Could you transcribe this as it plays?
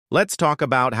Let's talk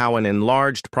about how an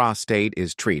enlarged prostate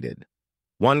is treated.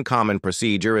 One common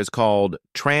procedure is called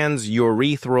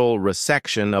transurethral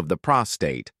resection of the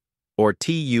prostate, or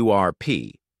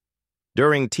TURP.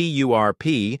 During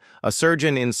TURP, a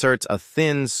surgeon inserts a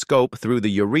thin scope through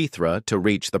the urethra to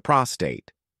reach the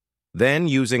prostate. Then,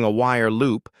 using a wire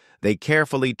loop, they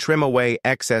carefully trim away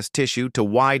excess tissue to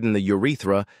widen the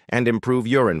urethra and improve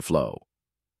urine flow.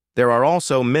 There are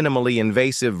also minimally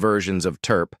invasive versions of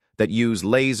TURP that use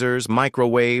lasers,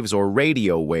 microwaves, or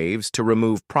radio waves to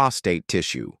remove prostate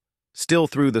tissue, still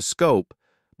through the scope,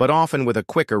 but often with a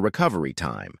quicker recovery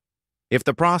time. If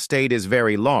the prostate is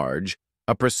very large,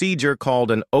 a procedure called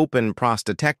an open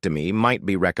prostatectomy might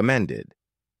be recommended.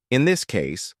 In this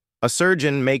case, a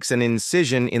surgeon makes an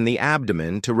incision in the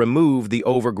abdomen to remove the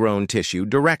overgrown tissue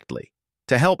directly.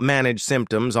 To help manage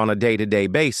symptoms on a day-to-day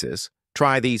basis,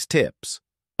 try these tips.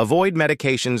 Avoid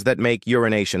medications that make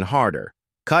urination harder.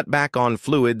 Cut back on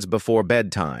fluids before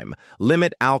bedtime.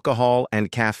 Limit alcohol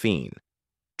and caffeine.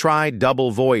 Try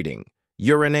double voiding.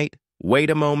 Urinate, wait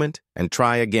a moment, and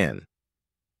try again.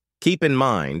 Keep in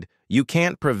mind, you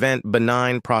can't prevent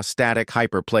benign prostatic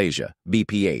hyperplasia,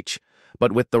 BPH,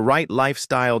 but with the right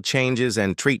lifestyle changes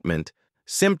and treatment,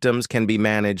 symptoms can be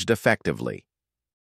managed effectively.